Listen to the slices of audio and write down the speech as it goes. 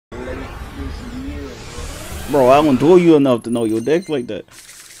this in years, Bro, I don't duel you enough to know your deck like that.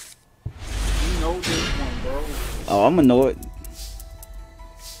 You know this one, bro. Oh, I'm gonna know it.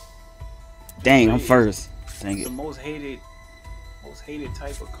 Dang, I'm first. Dang It's it. the most hated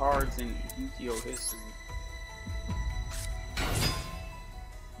type of cards in Yugioh history.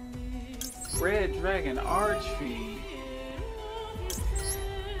 Red Dragon Archery.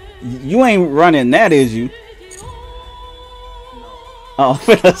 You ain't running that, is you? No. Oh,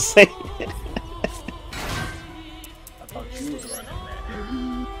 I'm gonna say. I thought you was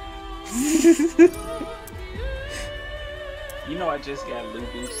running that. You know I just got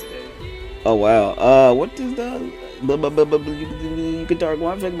Lubu today. Oh wow. What is the? You can target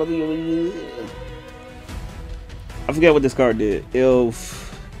one. I forget what this card did.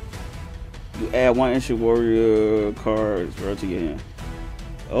 If you add one Ancient Warrior card to your hand.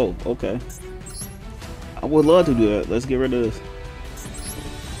 Oh, okay. I would love to do that. Let's get rid of this.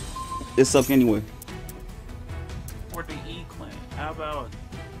 It sucks anyway. Or the E-Clan. How about...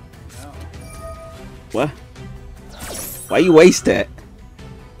 No. What? Why you waste that?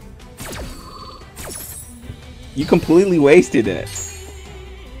 You completely wasted that.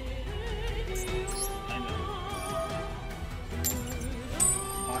 I know.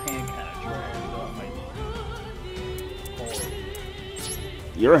 My hand kind of dragged off my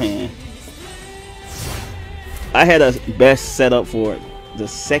Your hand. I had a best setup for the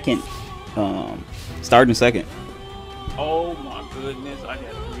second, starting second. Oh my goodness, I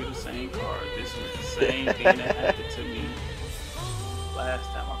got 3 of the same card. This was the same thing that happened to me last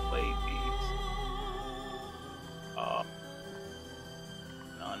time I played these.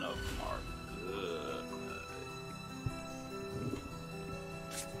 None of them are good.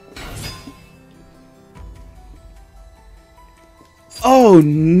 Oh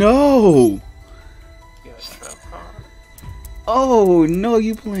no! You got a trap card. Oh no,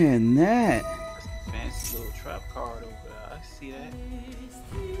 you playing that? That's a fancy little trap card over there. I see that.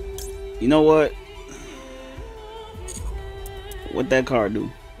 You know what? What that card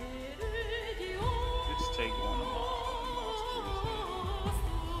do? Just take one of my monsters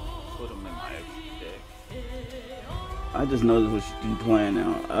and put them in my extra deck. I just noticed what you playing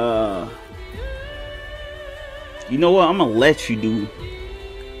now. You know what? I'm gonna let you do.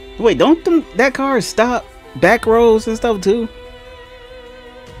 Wait, don't that card stop back rows and stuff too?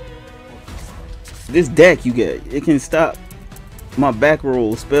 This deck you get, it can stop my back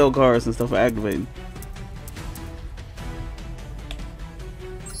row spell cards and stuff for activating.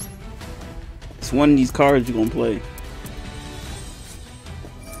 It's one of these cards you're gonna play.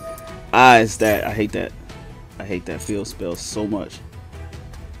 Ah, it's that. I hate that. I hate that field spell so much.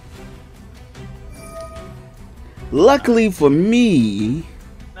 Luckily for me,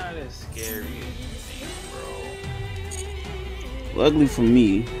 Not as scary as you think, bro. luckily for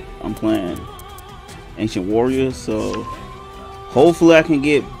me, I'm playing Ancient Warrior, so hopefully I can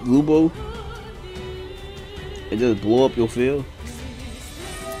get Lubo and just blow up your field.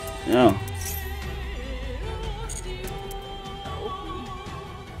 Yeah.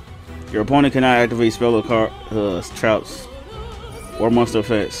 Your opponent cannot activate spell or card traps or monster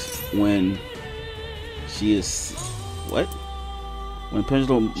effects when she is what? When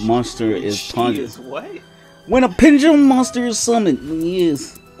pendulum monster is taunted. Is what? When a pendulum monster is summoned,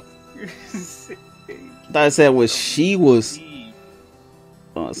 yes. I thought I said what she was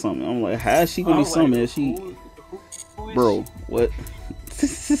something. I'm like, how is she gonna be summoned? If she, bro, what?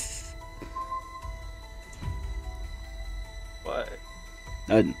 What?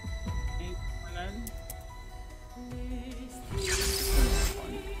 Nothing.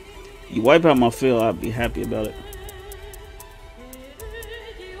 You wipe out my field, I'd be happy about it.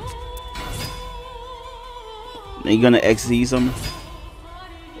 Are you gonna XZ something?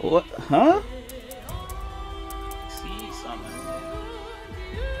 What? Huh? See something.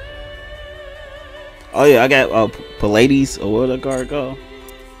 Oh yeah, I got Pallades or what the card called.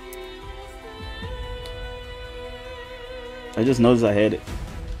 I just noticed I had it.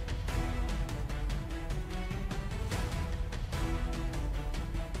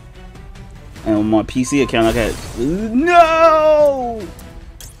 And on my PC account, I got no.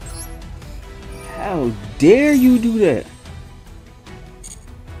 How dare you do that?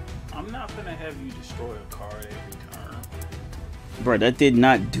 I'm not gonna have you destroy a card every turn. Bro, that did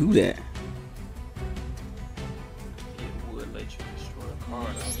not do that. It would let you destroy a card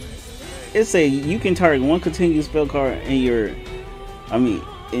out there. It say you can target one continuous spell card in your,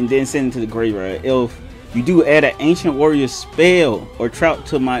 and then send it to the graveyard. If you do add an Ancient Warrior spell or trap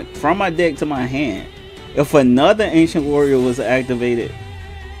from my deck to my hand. If another Ancient Warrior was activated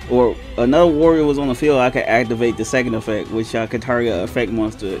or another warrior was on the field, I could activate the second effect, which I could target an effect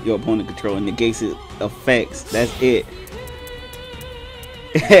monster your opponent control and negates its effects. That's it.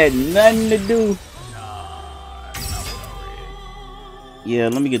 It had nothing to do. Nah, that's not what I read. Yeah,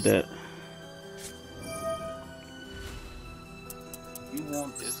 let me get that. You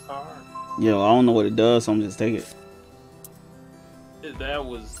want this card? Yo, I don't know what it does, so I'm just taking it. That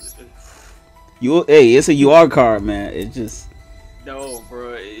was Hey, it's a UR card, man. It just no,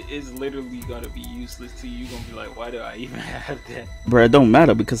 bro. It's literally gonna be useless to you. You're gonna be like, why do I even have that? bro, it don't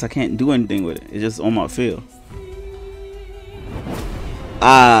matter because I can't do anything with it. It's just on my field.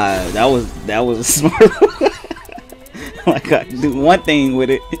 Ah, that was a smart. Like I can do one thing with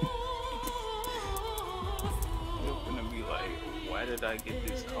it. You're gonna be like, why did I get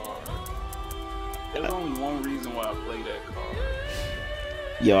this card? There's only one reason why I play that card.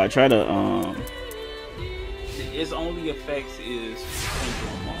 Yo, I try to Its only effects is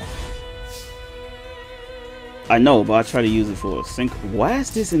Synchro Monsters. I know, but I try to use it for a sync. Why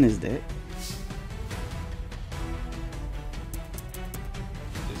is this in his deck?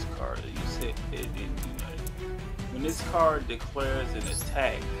 This card, you said it didn't do nothing. When this card declares an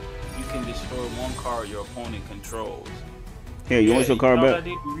attack, you can destroy one card your opponent controls. Here, you want your card I back?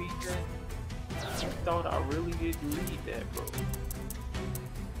 didn't read that? I thought I really didn't read that, bro.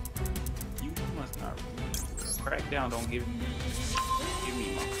 You must not read it. Crackdown don't give me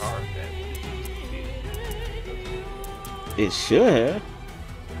my card back. It should have.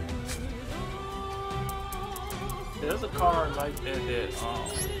 There's a card like that the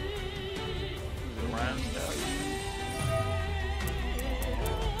Rhyme Style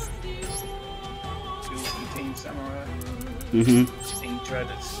used. Team Samurai. Mm-hmm. And he tried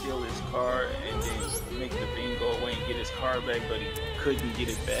to steal his card and then make the thing go away and get his card back, but he couldn't get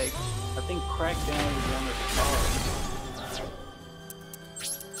it back. I think Crackdown was one of the cards.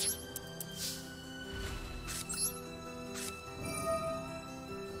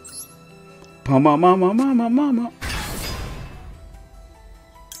 Mama.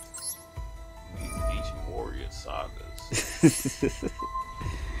 Ancient Warrior Sagas.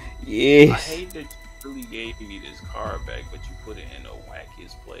 Yes. I hate that you really gave me this card back, but you put it in the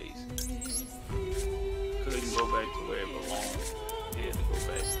wackiest place. Couldn't go back to where it belonged. You had to go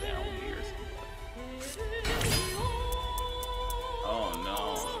back down here or something. Oh no,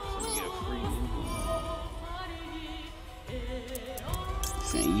 so you get a free Lulu.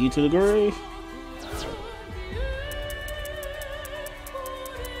 Send you to the grave.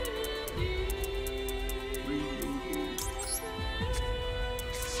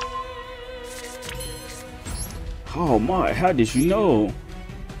 Oh my, how did you know?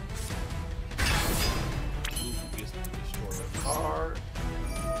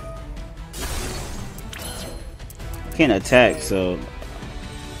 Can't attack, so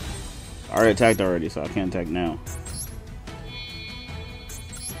I already attacked already, so I can't attack now.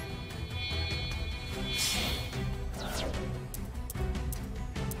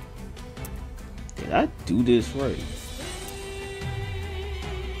 Did I do this right?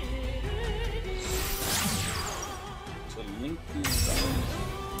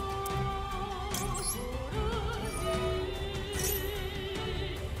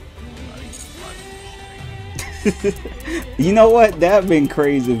 You know what? That'd been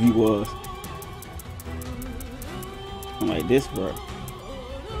crazy if you was. I'm like this, bro.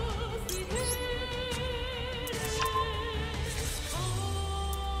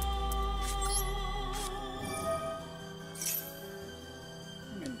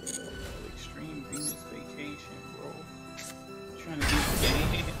 Extreme Venus Vacation, bro. Trying to beat the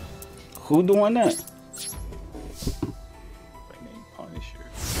game. Who doing that? Named Punisher,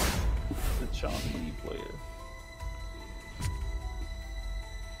 the Chong-Li player.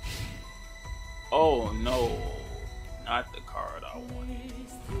 Oh no, not the card I wanted.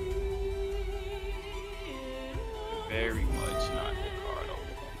 Very much not the card I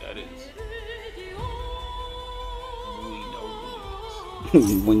want. That is really no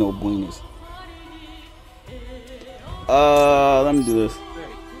business. We no buenos. Let me do this.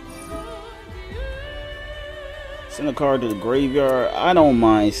 Send a card to the graveyard. I don't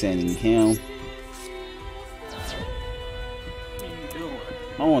mind sending him. What are you doing?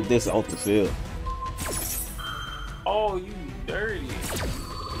 I want this off the field. Oh, you dirty.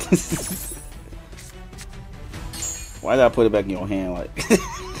 Why did I put it back in your hand? Like,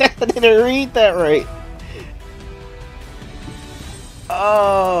 I didn't read that right.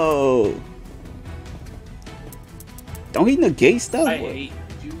 Oh. Don't he negate stuff? I hate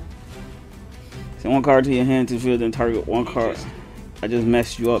you. Send one card to your hand to the field and target one card. I just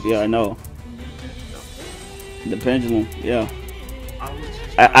messed you up. Yeah, I know. The pendulum. Yeah.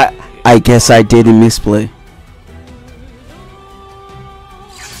 I guess I didn't misplay.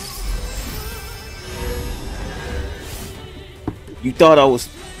 You thought I was.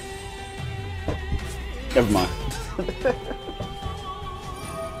 Never mind.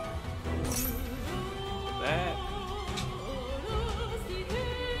 That.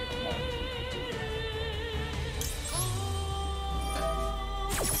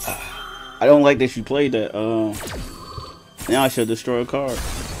 I don't like that you played that. Now I should destroy a card.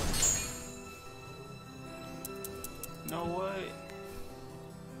 You know what?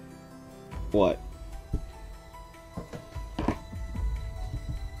 What?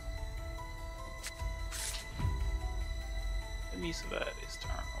 Let me survive this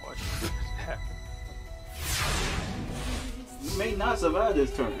turn. Watch what happen. You may not survive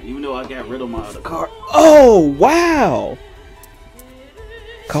this turn, even though I got rid of my other card. Oh wow!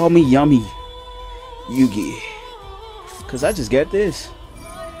 Call me Yummy Yugi, cause I just got this.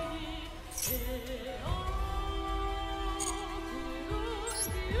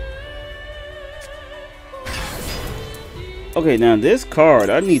 Okay, now this card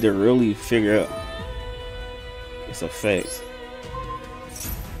I need to really figure out its effects.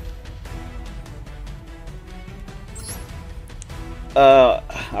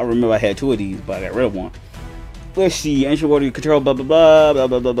 I remember I had 2 of these, but I got rid of one. Let's see, ancient warrior control, blah blah blah blah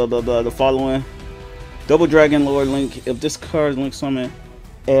blah blah blah blah blah. The following: Double Dragon Lord Link. If this card is Link summon,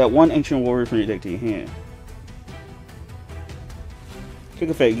 add 1 ancient warrior from your deck to your hand. Quick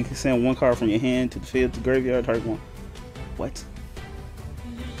effect: you can send 1 card from your hand to the field to the graveyard. Target 1. What?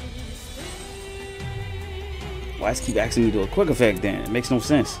 Why does it keep asking me to do a quick effect? Then it makes no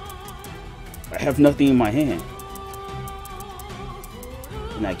sense. I have nothing in my hand,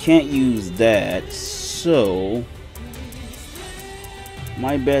 and I can't use that. So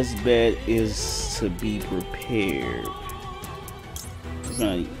my best bet is to be prepared. I'm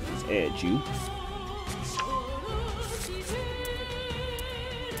gonna add you.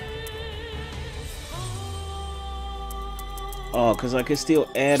 Oh, because I can still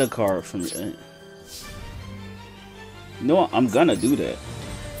add a card from it. You know what? I'm gonna do that.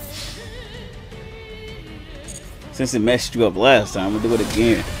 Since it messed you up last time, I'm gonna do it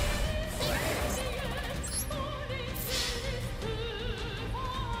again.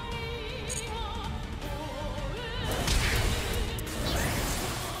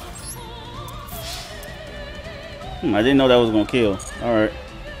 I didn't know that was gonna kill. Alright.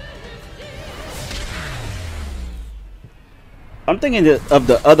 I'm thinking of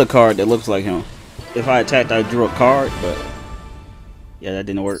the other card that looks like him. If I attacked, I drew a card, but yeah, that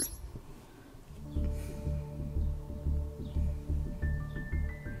didn't work.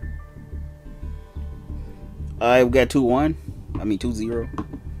 I've got 2-1. I mean 2-0.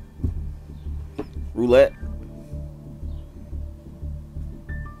 Roulette.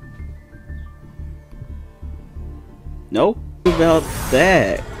 No? About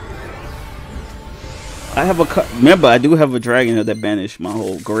that. I have a remember I do have a dragon that banished my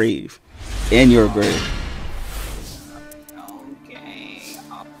whole grave and your grave. Okay.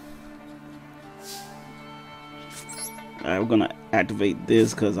 Alright, we're gonna activate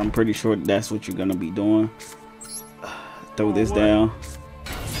this because I'm pretty sure that's what you're gonna be doing. Throw this down.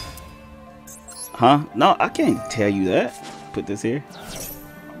 Huh? No, I can't tell you that. Put this here.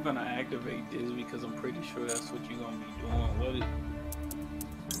 I'm gonna activate this because I'm pretty sure that's what you're gonna be doing.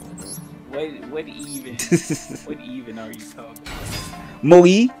 What even? What even are you talking about?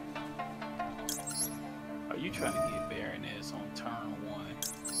 Moi. Are you trying to get Baroness on turn 1?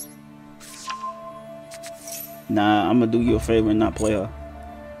 Nah, I'm gonna do you a favor and not play her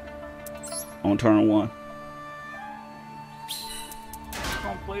on turn 1. You're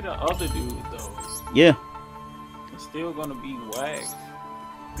gonna play the other dude though. Yeah. It's still gonna be whack.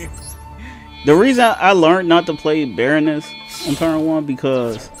 The reason I learned not to play Baroness on turn 1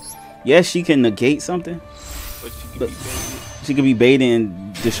 because yes, she can negate something, But she can be baited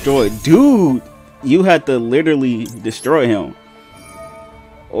and destroyed. Dude, you have to literally destroy him,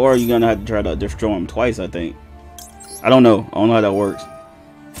 or you're gonna have to try to destroy him twice. I think. I don't know how that works.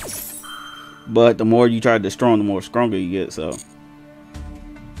 But the more you try to destroy him, the more stronger you get. So,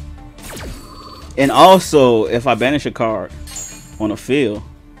 and also, if I banish a card on a field,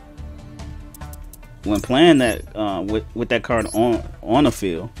 when playing that with that card on a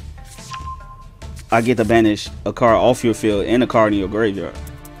field, I get to banish a card off your field and a card in your graveyard.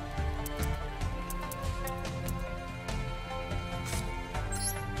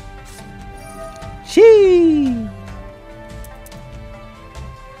 Shee.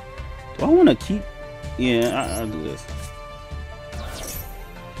 Do I want to keep? Yeah, I'll do this.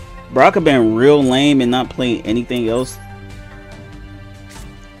 Bro, I could been real lame and not play anything else.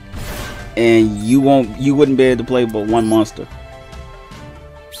 and you wouldn't be able to play but one monster.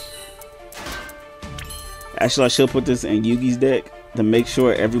 Actually, I should put this in Yugi's deck to make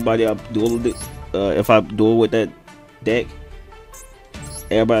sure everybody I duel it, if I duel with that deck,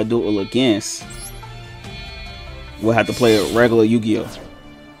 everybody I duel against will have to play a regular Yu-Gi-Oh.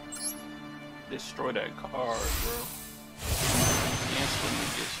 Destroy that card, bro. Instantly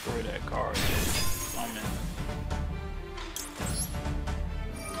destroy that card.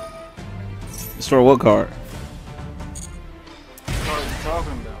 Destroy what card? What card you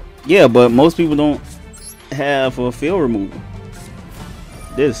talking about? Yeah, but most people don't have a field removal.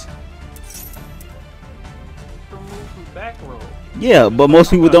 This. Remove from back row. Yeah, but most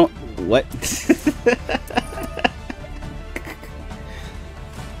people don't. What?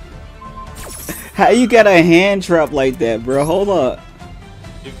 How you got a hand trap like that, bro? Hold up.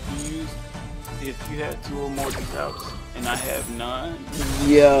 If you had 2 or more traps and I have none.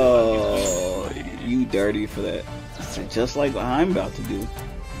 Yo, you dirty for that. So just like what I'm about to do.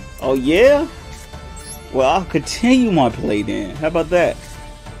 Oh yeah? Well, I'll continue my play then. How about that?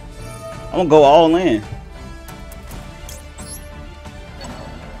 I'm gonna go all in.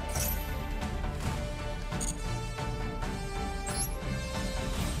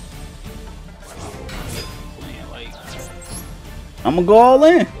 I'm gonna go all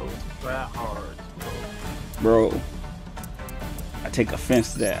in. Bro, I take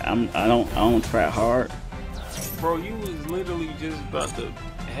offense to that. I don't try hard. Bro, you was literally just about to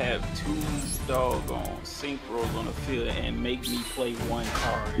have 2 doggone synchros on the field and make me play 1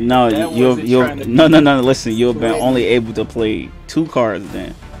 card. No, no. Listen, you've been only able to play 2 cards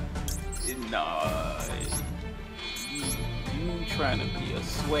then. Nah, you trying to be a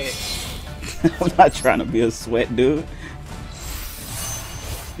sweat. I'm not trying to be a sweat, dude.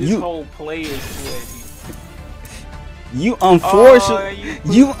 This whole play is sweaty. You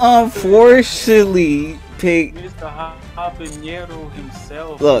unfortunately picked Mr. Habanero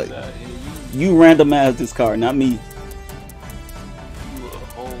himself. Look, you randomized this card, not me. You a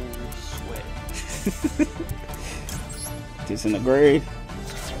whole sweat. Disintegrate.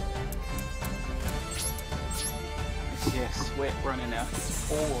 Yeah, sweat running out his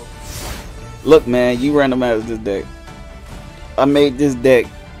pores. Look, man, you randomized this deck. I made this deck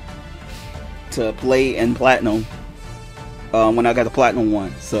to play in platinum when I got the platinum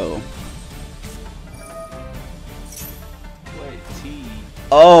one, so.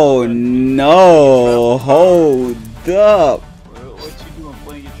 Oh no, hold up. What you doing,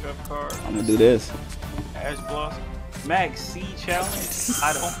 playing your trap card? I'm gonna do this. Ash Blossom. Max C challenge?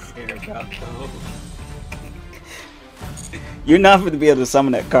 I don't care about those. You're not going to be able to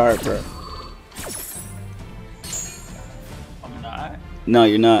summon that card, bro. I'm not? No,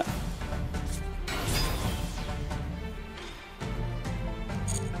 you're not.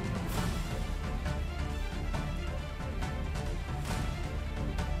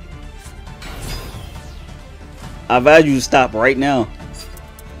 I advise you to stop right now.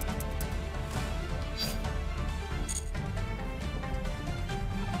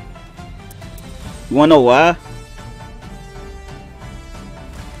 You wanna know why?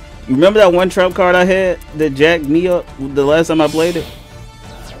 You remember that one trap card I had that jacked me up the last time I played it?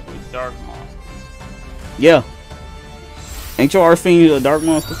 With Dark Monsters. Yeah. Ain't your Arfiend a Dark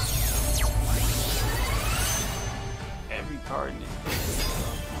Monster? Every card in this.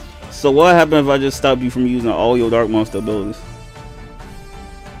 So what happens if I just stop you from using all your Dark Monster abilities?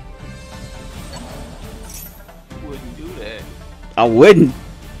 You wouldn't do that. I wouldn't.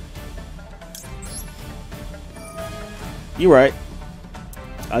 You're right.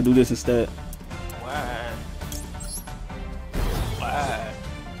 I'll do this instead. Why? Why?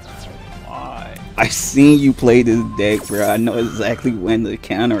 Why? I seen you play this deck, bro. I know exactly when to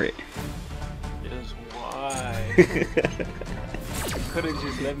counter it. Just why? Could have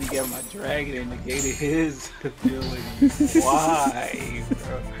just let me get my dragon and negated his ability. Why,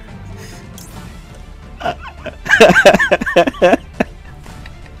 bro?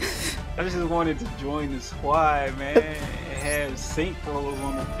 I just wanted to join the squad, man, and have sync rollers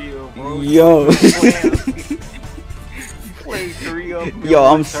on the field, bro. Yo. You played 3 of them. Yo,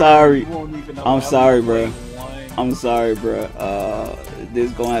 I'm sorry. I'm sorry, bro. bro. I'm sorry, bro.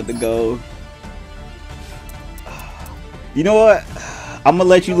 This gonna have to go. You know what? I'm gonna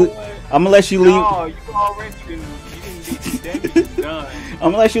let you. I'm gonna let you leave. No, you already didn't get the damage done. I'm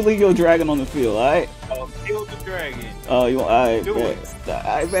gonna let you leave your dragon on the field, all right? Oh, kill the dragon. Oh, you want? All right, Do bet. it.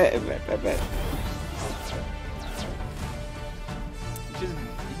 I bet.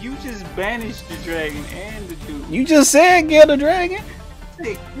 You just banished the dragon and the dude. You just said kill the dragon.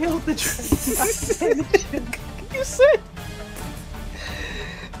 They killed the dragon. You said.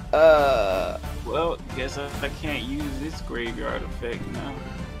 Well, guess I can't use this graveyard effect now.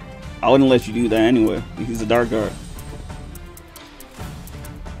 I wouldn't let you do that anyway. He's a dark guard.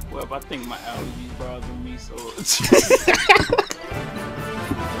 Well, I think my allergies bother me, so.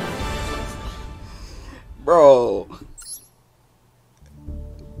 Bro.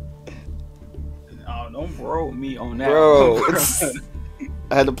 Oh, don't bro me on that. Bro.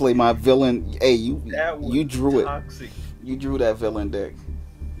 I had to play my villain. Hey, you drew toxic. it. You drew that villain deck.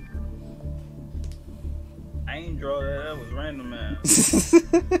 I ain't draw that. That was random, man.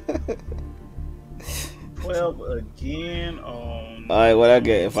 12 again on. Alright, what I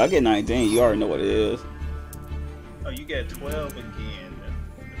get? If I get 19, you already know what it is. Oh, you get 12 again.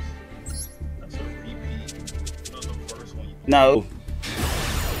 That's a repeat of the first one. No.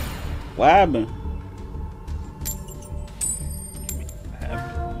 What happened?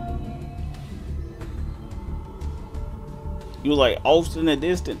 You was like off in the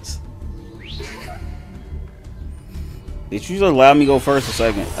distance. Did you just allow me to go first or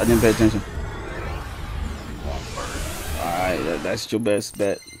second? I didn't pay attention. Alright, that's your best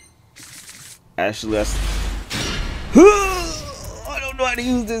bet. Actually, that's. I don't know how to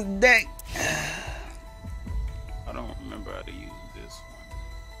use this deck. I don't remember how to use this one.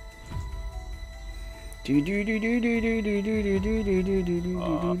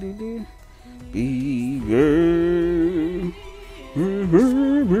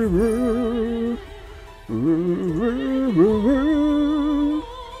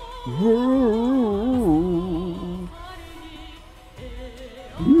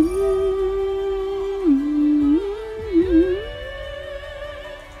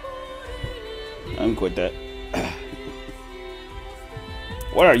 I'm quit that.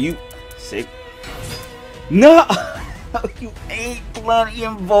 What are you? Sick? No, you ain't bloody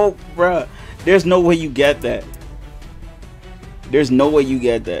invoke, bruh. There's no way you get that. There's no way you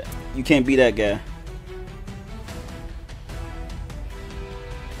get that. You can't be that guy.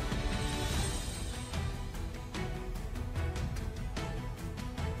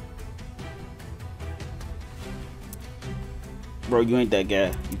 Bro, you ain't that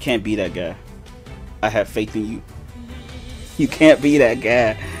guy. You can't be that guy. I have faith in you. You can't be that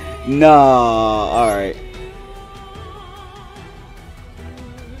guy. Nah, alright.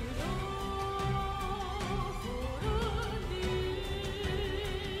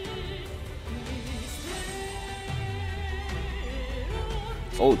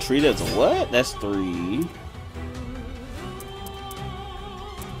 Oh, treat as a what? That's 3.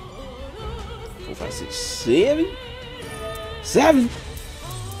 4, 5, 6, 7? 7?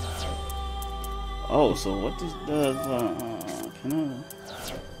 Oh, so what this does, can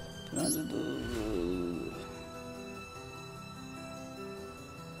I do?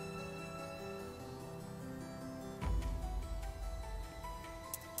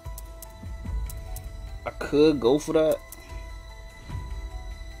 I could go for that.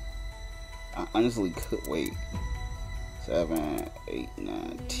 I honestly could wait. 7, 8,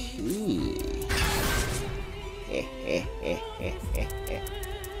 9, 10.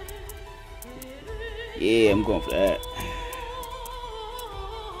 Yeah, I'm going for that.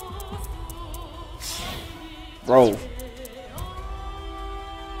 Bro.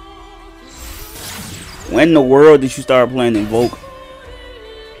 When in the world did you start playing Invoke?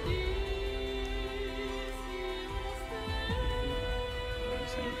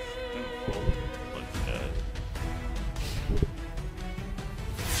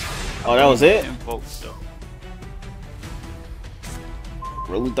 Oh, that was it?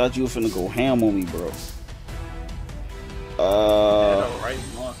 Really thought you were finna go ham on me, bro. Right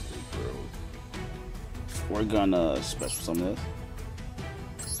monster, bro. We're gonna special some of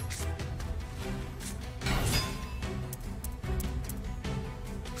this.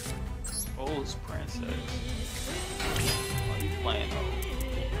 Old princess. Are you playing?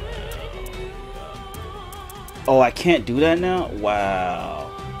 Oh, I can't do that now? Wow.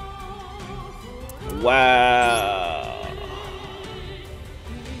 Wow.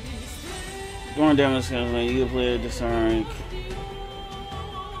 During damage, you can play a discern.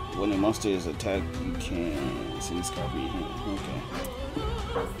 When a monster is attacked, you can see this card be hit. Okay.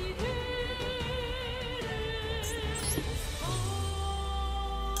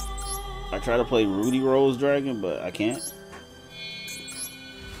 I try to play Rudy Rose Dragon, but I can't.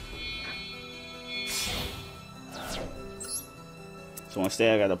 So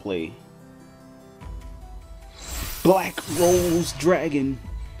instead, I gotta play Black Rose Dragon.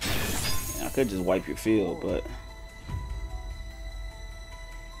 I could just wipe your field, but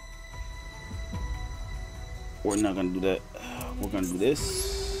we're not gonna do that. We're gonna do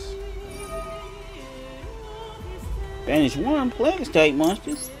this. Banish 1 Plague Type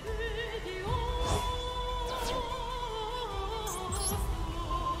monsters.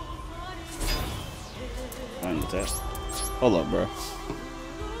 attack. Hold up, bro.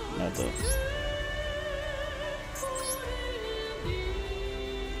 Not the.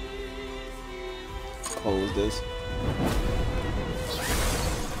 Close this.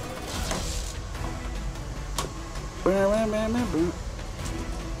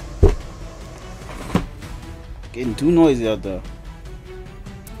 Getting too noisy out there.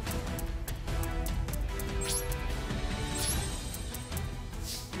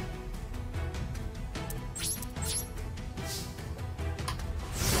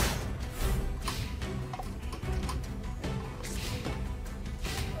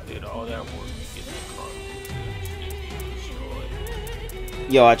 All that work to get that car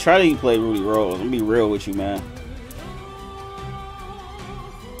destroyed. Yo, I try to play Rudy Rose. I'm gonna be real with you, man.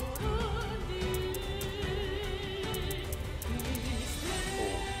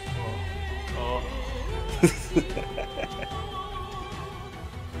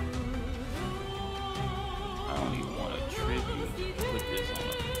 I don't even want a tribute to put this on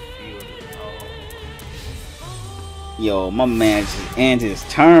the field at all. Yo, my man just ended his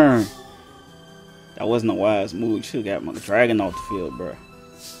turn. That wasn't a wise move. You should have got my dragon off the field, bro.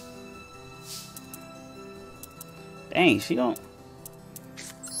 Dang, she don't.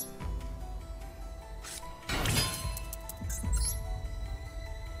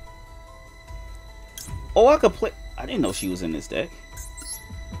 Oh, I could play. I didn't know she was in this deck.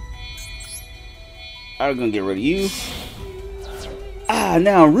 I'm gonna get rid of you. Ah,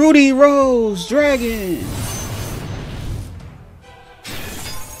 now Rudy Rose Dragon.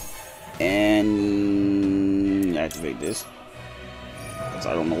 And activate this. Because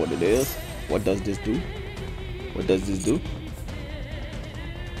I don't know what it is. What does this do? What does this do?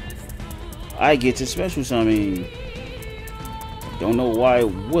 I get to special summon. Don't know why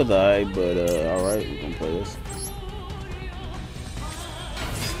would I, but alright, we're gonna play this.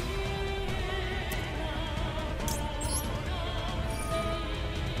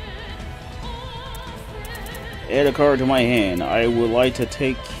 Add a card to my hand. I would like to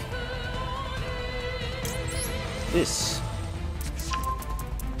take this.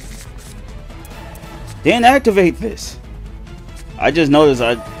 Then activate this. I just noticed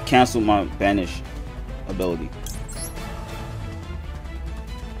I canceled my banish ability.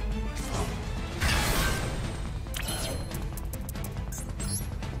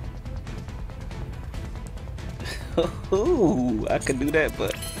 Ooh, I could do that,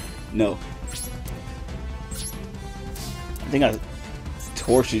 but no. I think I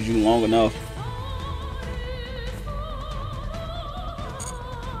tortured you long enough.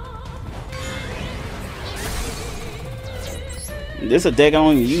 This a deck I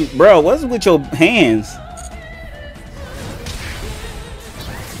don't even use. Bro, what's with your hands?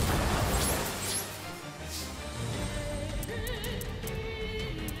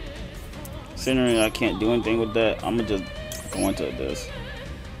 Considering I can't do anything with that, I'm gonna just go into this.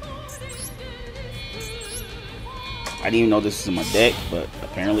 I didn't even know this was in my deck, but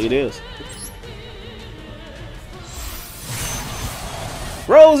apparently it is.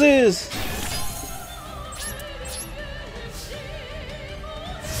 Roses!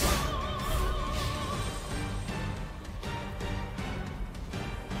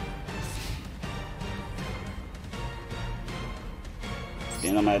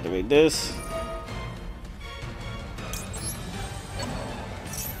 Then I'm gonna activate this.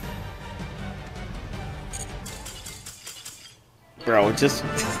 Bro, just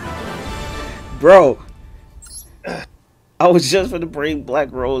bro, I was just gonna bring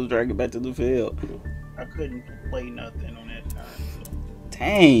Black Rose Dragon back to the field. I couldn't play nothing on that time. So.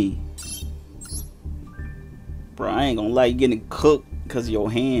 Dang. Bro, I ain't gonna lie, you getting cooked because of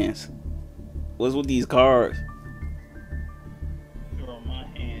your hands. What's with these cards? My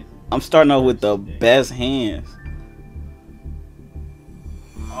hands. I'm starting out with the best hands.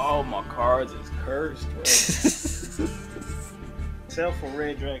 All my cards is cursed, bro. Except for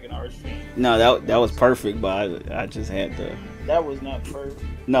Red Dragon Archfiend. No, that was perfect, but I just had to. That was not perfect.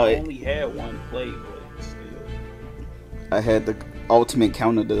 No, I only had one play, but still. I had the ultimate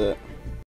counter to that.